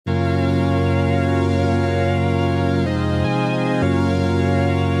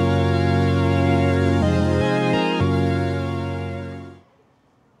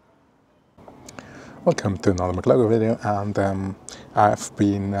Welcome to another McLogo video, and I've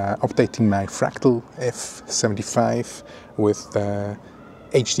been updating my Fractal F75 with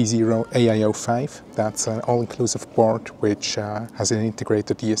HDZero AIO5. That's an all-inclusive board which has an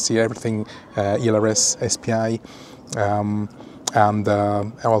integrated DSC, everything ELRS, SPI, and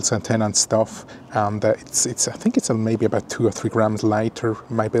also antenna and stuff. And I think it's maybe about 2 or 3 grams lighter,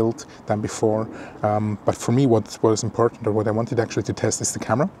 my build, than before. But for me, what was important, or what I wanted actually to test, is the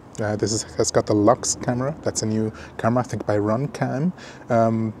camera. This has got the Lux camera. That's a new camera, I think, by Runcam.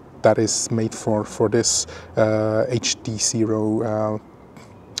 That is made for this HDZero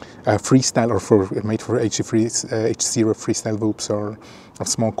freestyle, or made for HDZero freestyle whoops or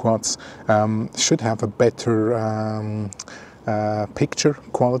small quads. Should have a better picture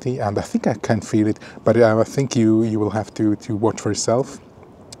quality, and I think I can feel it, but I think you will have to watch for yourself.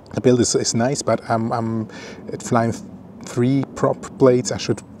 The build is nice, but I'm flying 3 prop plates. I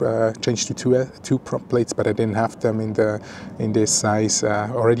should change to 2 prop plates, but I didn't have them in this size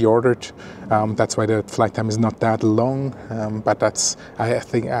already ordered. That's why the flight time is not that long. But I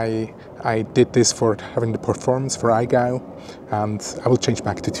think I did this for having the performance for IGAO, and I will change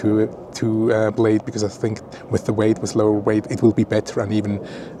back to 2 blade, because I think with the weight, with lower weight, it will be better, and even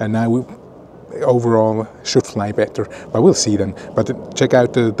now overall should fly better, but we'll see then. But check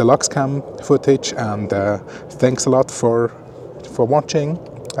out the Lux Cam footage, and thanks a lot for watching.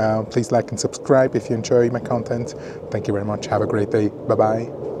 Please like and subscribe if you enjoy my content. Thank you very much. Have a great day. Bye bye.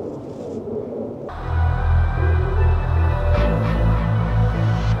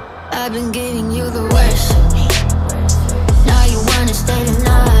 I've been giving you the worst of me. Now you wanna stay the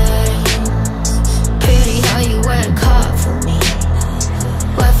night. Pretty how you work hard for me,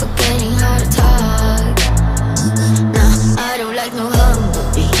 while forgetting how to talk. Nah, I don't like no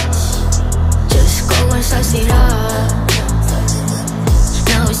humble beats. Just go and slice it up.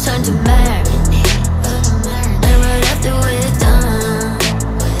 Now it's time to marinate, and right after we're done,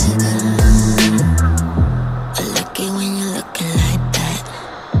 I like it when you're looking like that.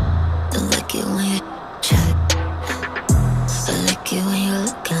 Don't like it when you chat. I like it when you're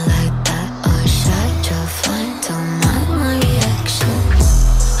looking like that. Or shy, Gemfan, don't mind my reaction.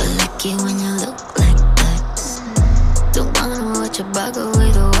 I like it when you look like that. Don't wanna watch a bugger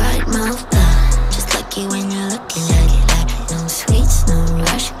with a wide mouth. Just like it when you're looking at it like no sweets, no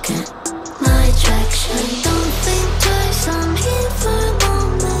rush, can't my attraction. Don't think twice, I'm here for a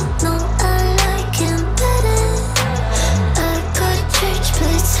moment. No, I like him better. I got a church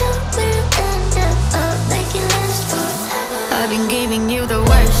place somewhere, and I'll make it last forever. I've been giving you the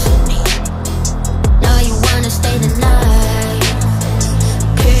worst of me. Now you wanna stay the night.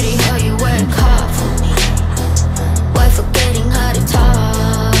 Pretty how you work hard for me, while forgetting how to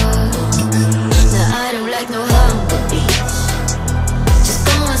talk. Now I don't like no humble beats. Just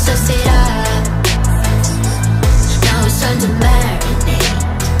go and suss it up. Now it's time to marinate,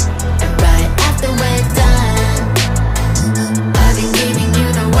 and right after we're done, I've been giving you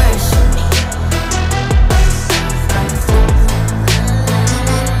the worst of me.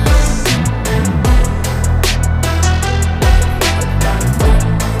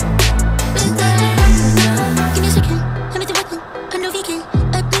 Give me a second, let me do it. I'm no vegan,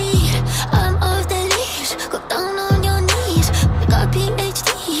 I bleed. I'm off the leash. Go down on your knees. We got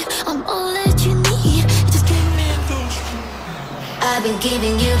PhD. I'm all that you need. Just give me those. I've been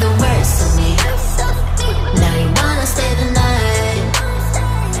giving you the worst of me. Now you wanna stay the night.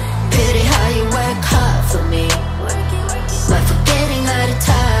 Pretty how you work hard for me, while forgetting how to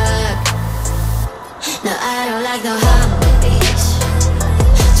talk. Now I don't like no humble